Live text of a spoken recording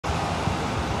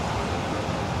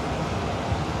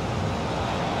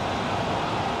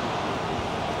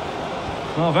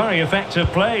Well, very effective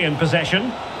play in possession.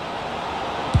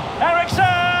 Ericsson!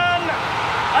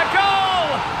 A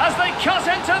goal as they cut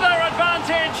into their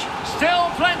advantage. Still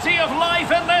plenty of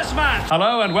life in this match.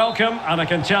 Hello and welcome, and I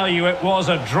can tell you it was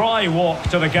a dry walk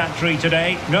to the gantry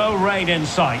today. No rain in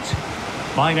sight.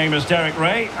 My name is Derek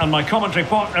Ray, and my commentary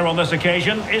partner on this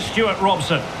occasion is Stuart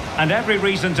Robson. And every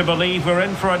reason to believe we're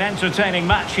in for an entertaining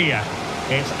match here.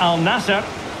 It's Al Nassr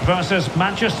versus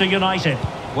Manchester United.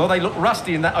 Well, they looked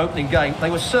rusty in that opening game. They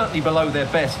were certainly below their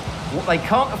best. What they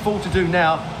can't afford to do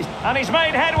now is... And he's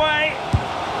made headway.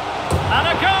 And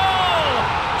a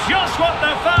goal! Just what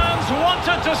the fans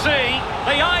wanted to see.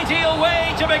 The ideal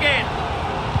way to begin.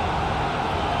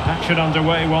 Action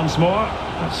underway once more.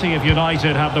 Let's see if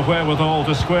United have the wherewithal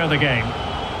to square the game.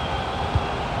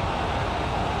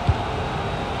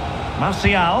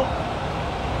 Martial.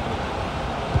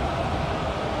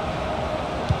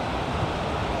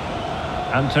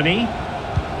 Anthony.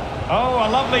 Oh, a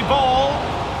lovely ball.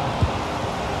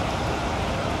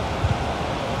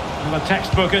 And a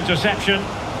textbook interception.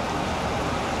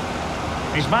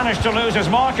 He's managed to lose his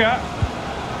marker.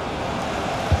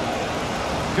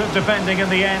 Good defending in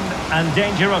the end, and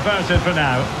danger averted for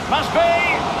now. Must be!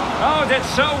 Oh, did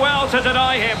so well to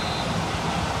deny him.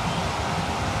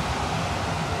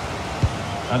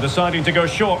 And deciding to go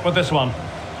short with this one.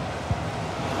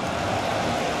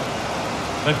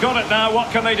 They've got it now, what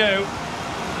can they do?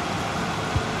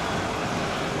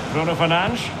 Bruno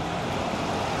Fernandes.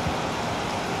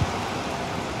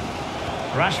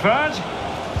 Rashford.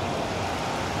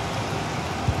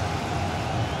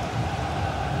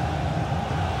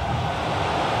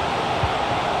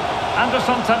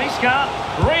 Anderson Talisca.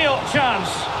 Real chance.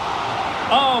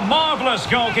 Oh, marvellous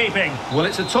goalkeeping. Well,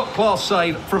 it's a top-class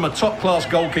save from a top-class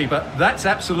goalkeeper. That's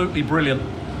absolutely brilliant.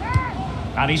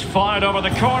 And he's fired over the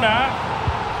corner.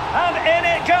 And in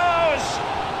it goes!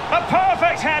 A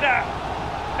perfect header!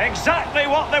 Exactly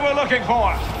what they were looking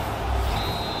for.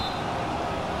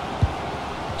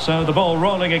 So the ball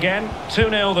rolling again.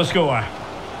 2-0 the score.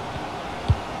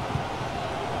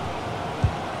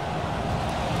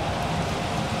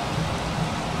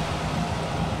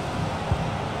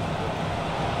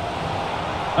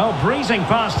 Oh, breezing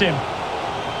past him.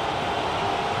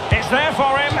 It's there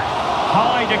for him.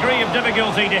 High degree of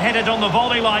difficulty to hit it on the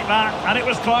volley like that, and it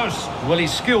was close. Well,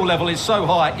 his skill level is so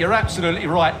high. You're absolutely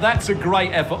right. That's a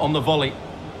great effort on the volley.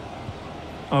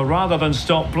 Oh, rather than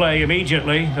stop play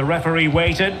immediately, the referee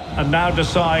waited and now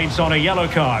decides on a yellow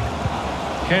card.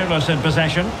 Careless in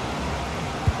possession.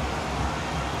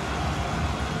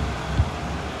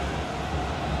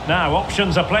 Now,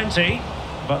 options are plenty,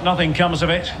 but nothing comes of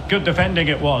it. Good defending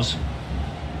it was.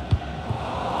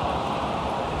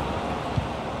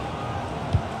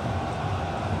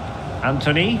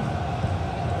 Anthony.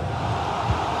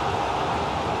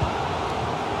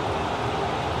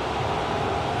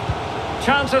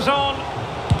 Chances on.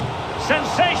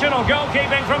 Sensational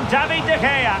goalkeeping from David De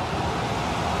Gea.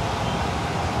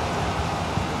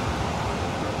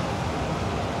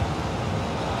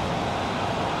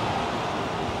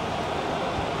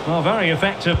 Well, very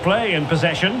effective play in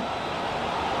possession.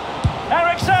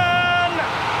 Ericsson!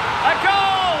 A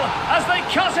goal as they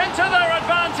cut into their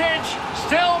advantage.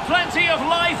 Still plenty of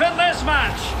life in this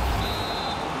match.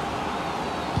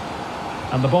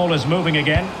 And the ball is moving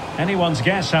again. Anyone's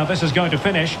guess how this is going to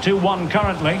finish. 2-1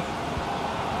 currently.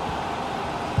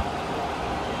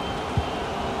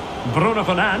 Bruno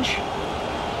Fernandes.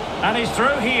 And he's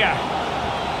through here.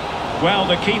 Well,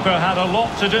 the keeper had a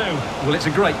lot to do. Well, it's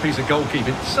a great piece of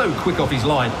goalkeeping. So quick off his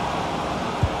line.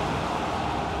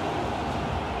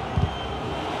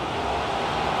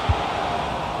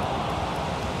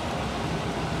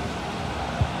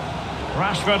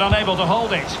 Rashford unable to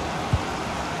hold it.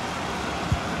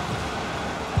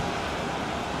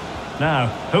 Now,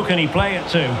 who can he play it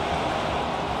to?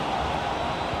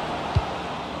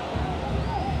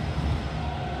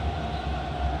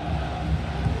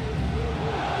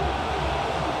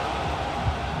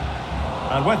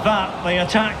 And with that, the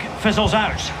attack fizzles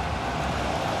out.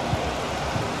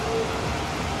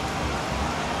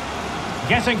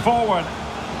 Getting forward.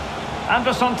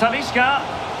 Anderson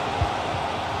Talisca.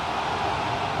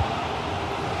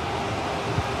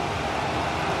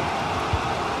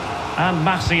 And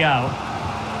Martial.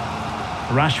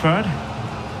 Rashford.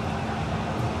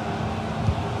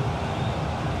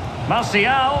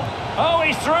 Martial. Oh,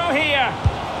 he's through here.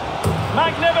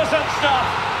 Magnificent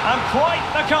stuff. And quite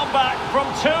the comeback from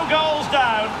 2 goals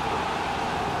down.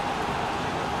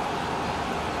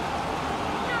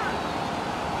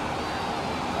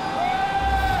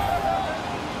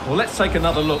 Well, let's take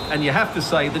another look, and you have to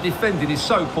say the defending is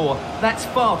so poor. That's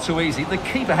far too easy. The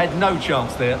keeper had no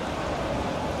chance there.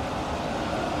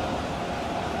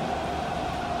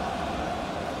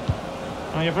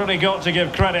 Well, you've really got to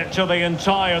give credit to the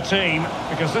entire team,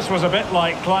 because this was a bit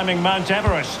like climbing Mount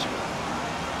Everest.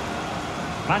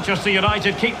 Manchester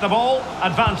United keep the ball,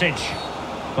 advantage.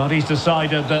 But he's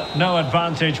decided that no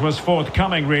advantage was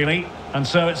forthcoming, really, and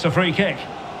so it's a free kick.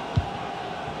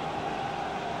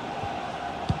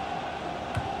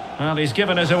 Well, he's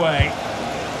given us away.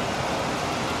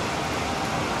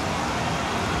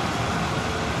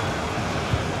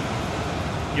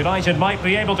 United might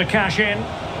be able to cash in.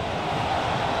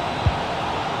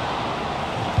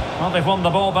 Well, they've won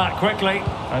the ball back quickly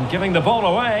and giving the ball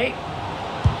away.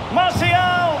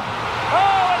 Martial!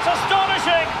 Oh, it's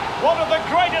astonishing! One of the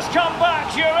greatest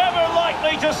comebacks you're ever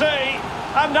likely to see.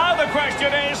 And now the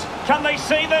question is, can they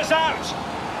see this out?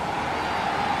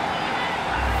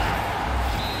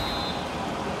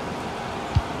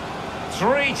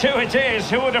 3-2 it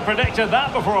is. Who would have predicted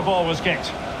that before a ball was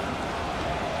kicked?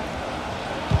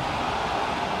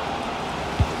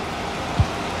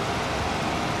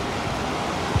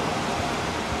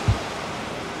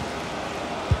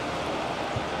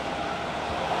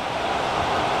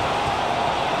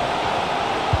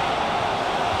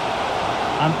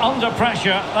 And under pressure,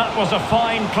 that was a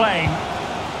fine claim.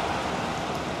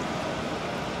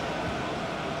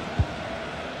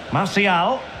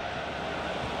 Martial.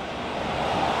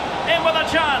 In with a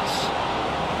chance.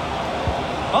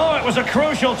 Oh, it was a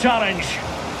crucial challenge.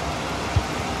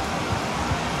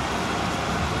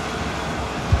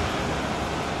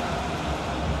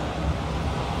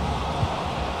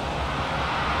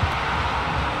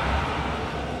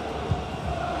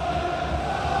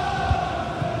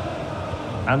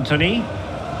 Anthony.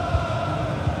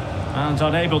 And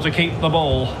unable to keep the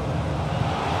ball.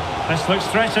 This looks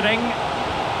threatening.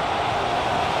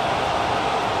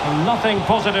 And nothing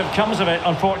positive comes of it,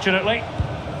 unfortunately.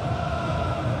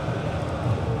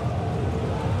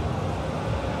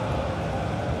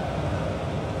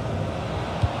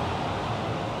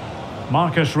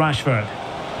 Marcus Rashford.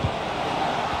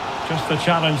 Just the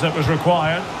challenge that was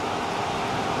required.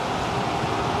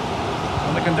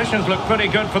 And the conditions look pretty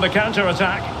good for the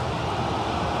counter-attack.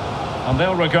 And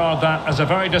they'll regard that as a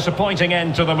very disappointing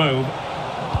end to the move.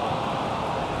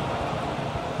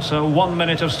 So 1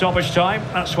 minute of stoppage time,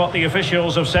 that's what the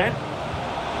officials have said.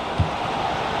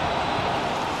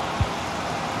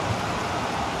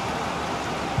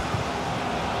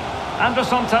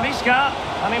 Anderson Talisca,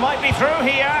 and he might be through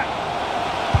here.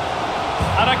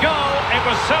 And a goal, it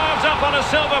was served up on a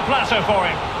silver platter for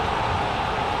him.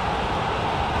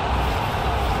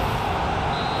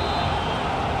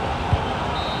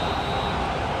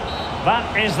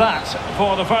 That is that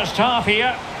for the first half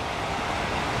here.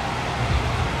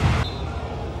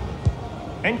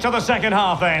 Into the second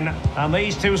half then, and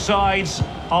these two sides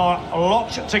are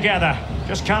locked together.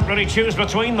 Just can't really choose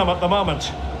between them at the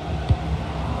moment.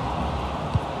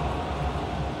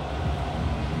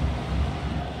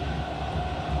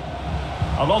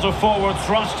 A lot of forward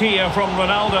thrust here from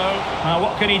Ronaldo. Now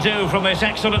what can he do from this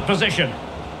excellent position?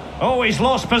 Oh, he's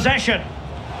lost possession.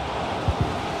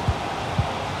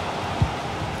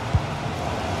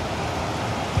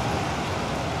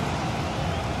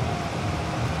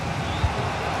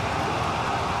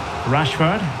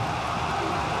 Rashford.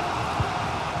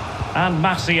 And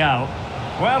Martial.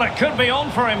 Well, it could be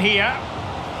on for him here.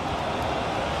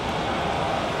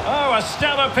 Oh, a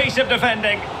stellar piece of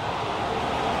defending.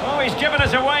 Oh, he's given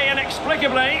us away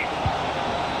inexplicably.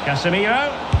 Casemiro.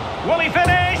 Will he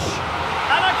finish?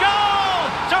 And a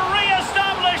goal to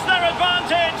re-establish their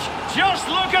advantage. Just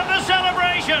look at the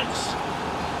celebrations.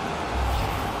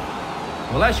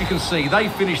 Well, as you can see, they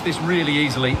finished this really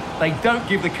easily. They don't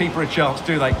give the keeper a chance,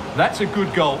 do they? That's a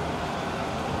good goal.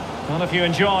 Well, if you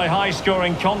enjoy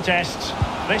high-scoring contests,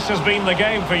 this has been the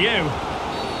game for you.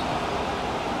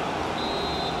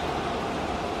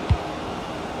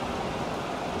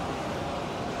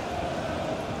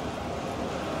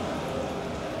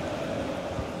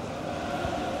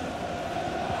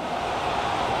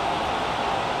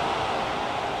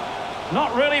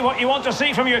 Not really what you want to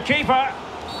see from your keeper.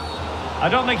 I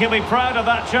don't think he'll be proud of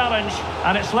that challenge,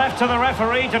 and it's left to the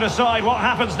referee to decide what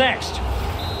happens next.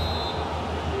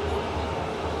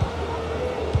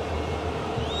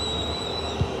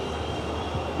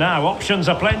 Now, options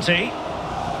are plenty.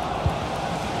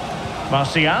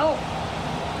 Martial.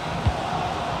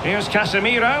 Here's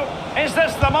Casemiro. Is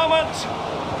this the moment?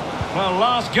 Well,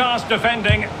 last gasp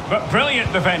defending, but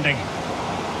brilliant defending.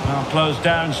 Well, closed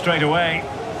down straight away.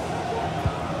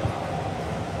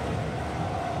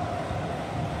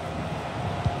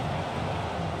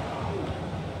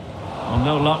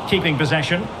 No luck keeping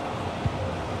possession.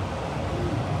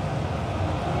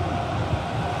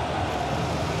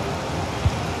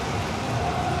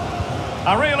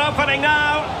 A real opening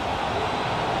now.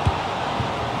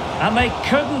 And they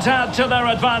couldn't add to their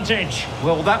advantage.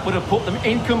 Well, that would have put them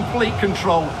in complete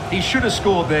control. He should have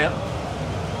scored there.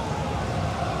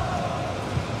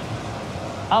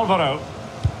 Alvaro.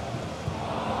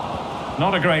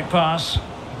 Not a great pass.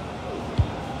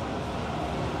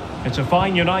 It's a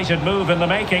fine United move in the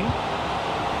making.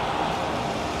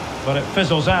 But it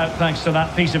fizzles out thanks to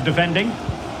that piece of defending.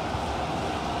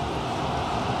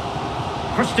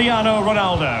 Cristiano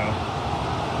Ronaldo.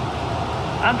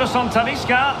 Anderson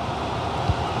Talisca.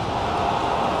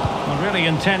 Well, really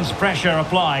intense pressure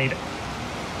applied.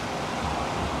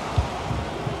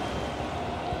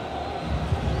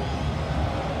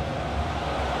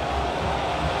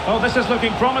 Oh, this is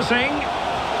looking promising.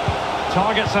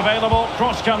 Targets available,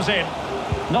 cross comes in.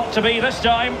 Not to be this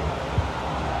time.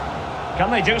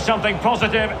 Can they do something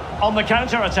positive on the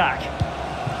counter-attack?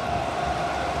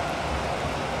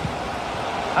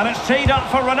 And it's teed up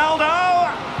for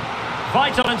Ronaldo.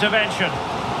 Vital intervention.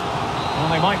 Well,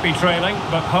 they might be trailing,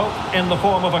 but hope in the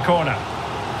form of a corner.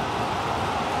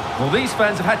 Well, these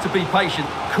fans have had to be patient.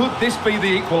 Could this be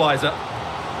the equaliser?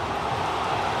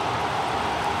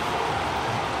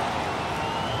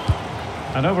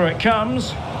 And over it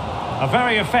comes. A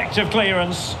very effective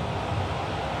clearance.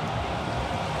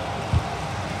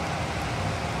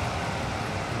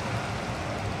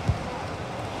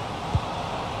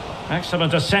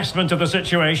 Excellent assessment of the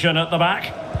situation at the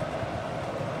back.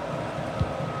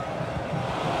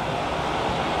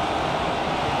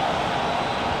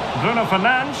 Bruno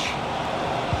Fernandes.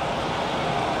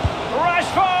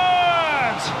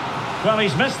 Rashford! Well,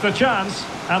 he's missed the chance,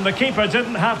 and the keeper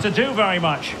didn't have to do very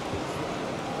much.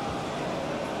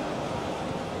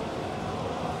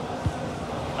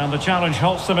 And the challenge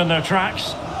halts them in their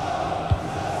tracks.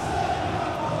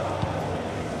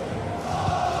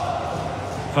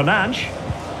 Fernandes.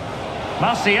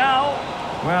 Martial.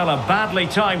 Well, a badly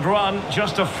timed run,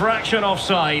 just a fraction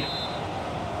offside.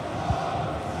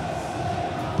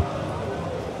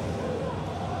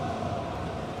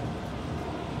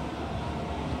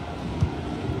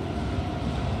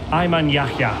 Ayman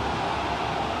Yahya.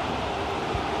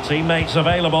 Teammates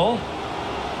available.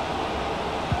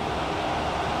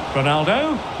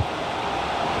 Ronaldo.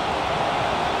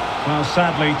 Well,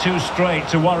 sadly, too straight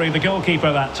to worry the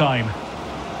goalkeeper that time.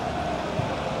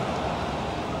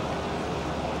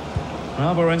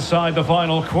 Well, we're inside the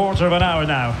final quarter of an hour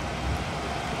now.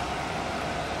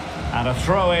 And a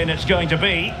throw-in it's going to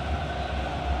be.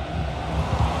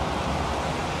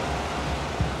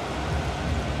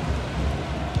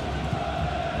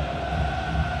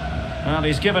 And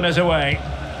he's given us away.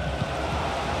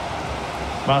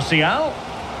 Martial.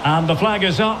 And the flag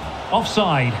is up.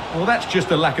 Offside. Well, that's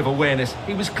just a lack of awareness.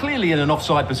 He was clearly in an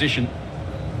offside position.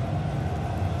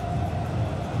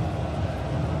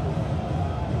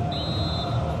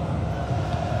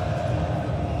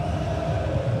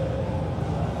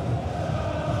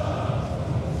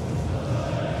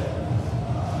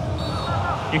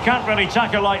 You can't really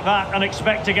tackle like that and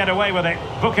expect to get away with it.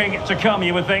 Booking to come,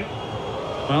 you would think.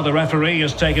 Well, the referee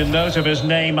has taken note of his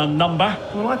name and number.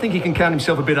 Well, I think he can count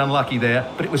himself a bit unlucky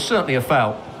there, but it was certainly a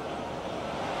foul.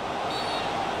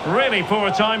 Really poor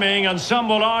timing, and some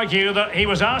will argue that he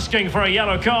was asking for a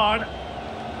yellow card.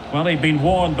 Well, he'd been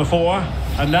warned before,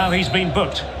 and now he's been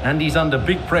booked. And he's under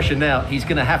big pressure now. He's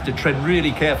going to have to tread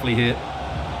really carefully here.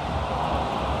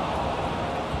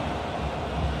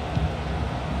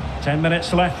 10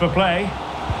 minutes left for play.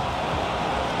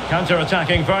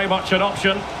 Counter-attacking, very much an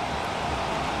option.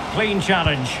 Clean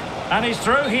challenge. And he's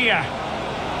through here.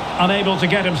 Unable to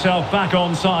get himself back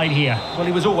on side here. Well,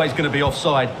 he was always going to be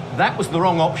offside. That was the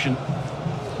wrong option.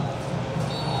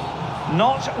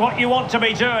 Not what you want to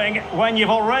be doing when you've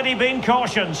already been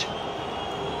cautioned.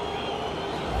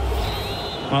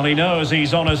 Well, he knows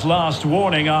he's on his last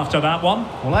warning after that one.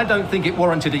 Well, I don't think it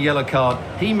warranted a yellow card.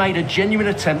 He made a genuine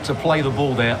attempt to play the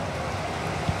ball there.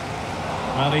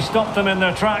 Well, he stopped them in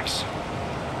their tracks.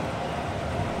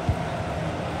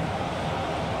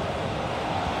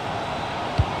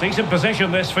 Decent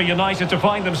position this for United to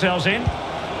find themselves in.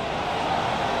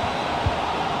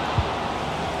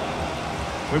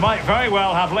 We might very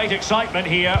well have late excitement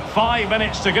here. 5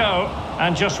 minutes to go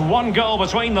and just one goal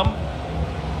between them.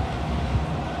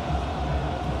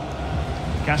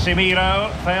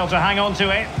 Casemiro failed to hang on to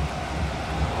it.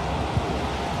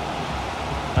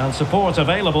 And support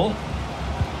available.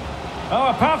 Oh,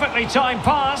 a perfectly timed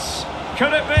pass.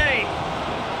 Could it be?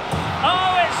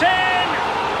 Oh, it's in!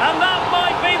 And that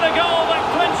might be the goal that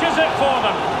clinches it for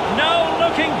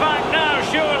looking back now,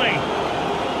 surely.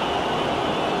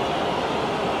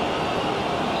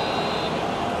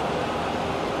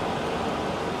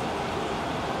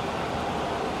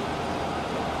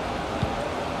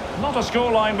 Not a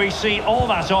scoreline we see all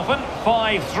that often.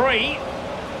 5-3.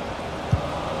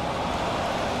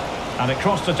 And it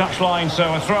crossed the touchline,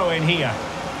 so a throw in here.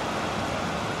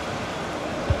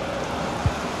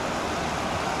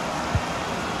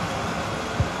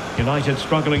 United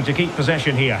struggling to keep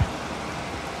possession here.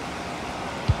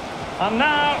 And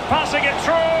now passing it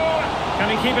through. Can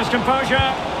he keep his composure?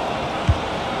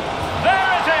 There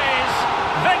it is.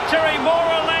 Victory more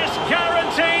or less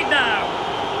guaranteed now.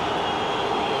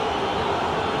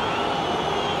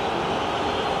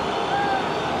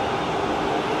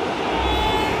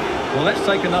 Well, let's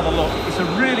take another look. It's a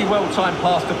really well-timed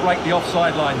pass to break the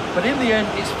offside line. But in the end,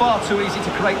 it's far too easy to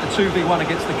create the 2v1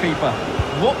 against the keeper.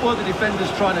 What were the defenders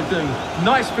trying to do?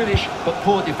 Nice finish, but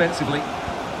poor defensively.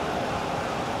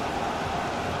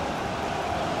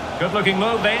 Good-looking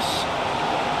move, this.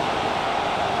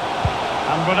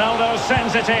 And Ronaldo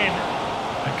sends it in.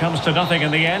 It comes to nothing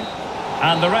in the end.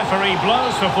 And the referee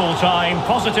blows for full time.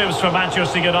 Positives for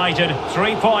Manchester United.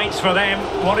 3 points for them.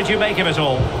 What did you make of it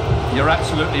all? You're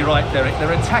absolutely right, Derek.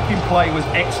 Their attacking play was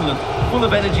excellent, full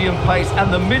of energy and pace,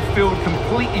 and the midfield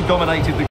completely dominated the